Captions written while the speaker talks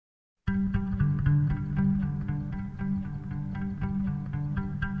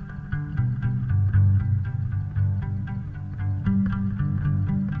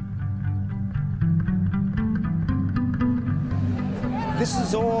This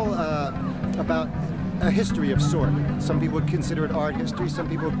is all about a history of sort. Some people would consider it art history, some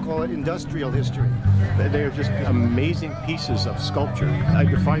people would call it industrial history. They are just amazing pieces of sculpture. I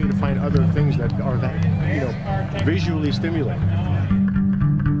defy you to find other things that are that, you know, visually stimulating.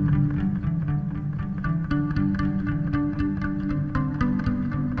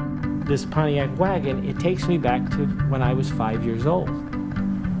 This Pontiac wagon, it takes me back to when I was 5 years old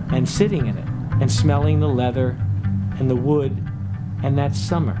and sitting in it and smelling the leather and the wood and that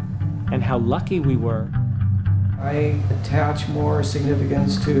summer and how lucky we were. I attach more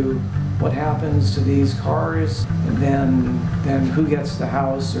significance to what happens to these cars than who gets the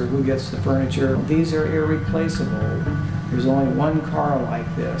house or who gets the furniture. These are irreplaceable. There's only one car like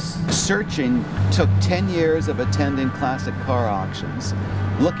this. Searching took 10 years of attending classic car auctions,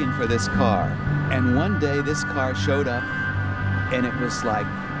 looking for this car. And one day this car showed up and it was like,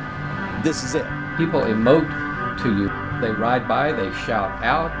 this is it. People emote to you. They ride by, they shout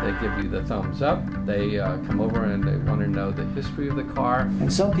out, they give you the thumbs up, they come over and they want to know the history of the car.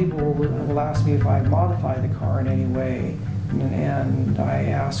 And some people will ask me if I modify the car in any way, and I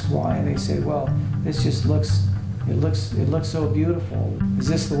ask why, and they say, well, this just looks so beautiful. Is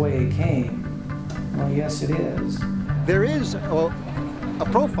this the way it came? Well, yes, it is. There is a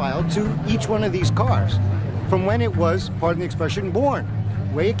profile to each one of these cars, from when it was, pardon the expression, born,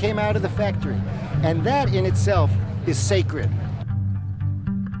 way it came out of the factory. And that in itself is sacred.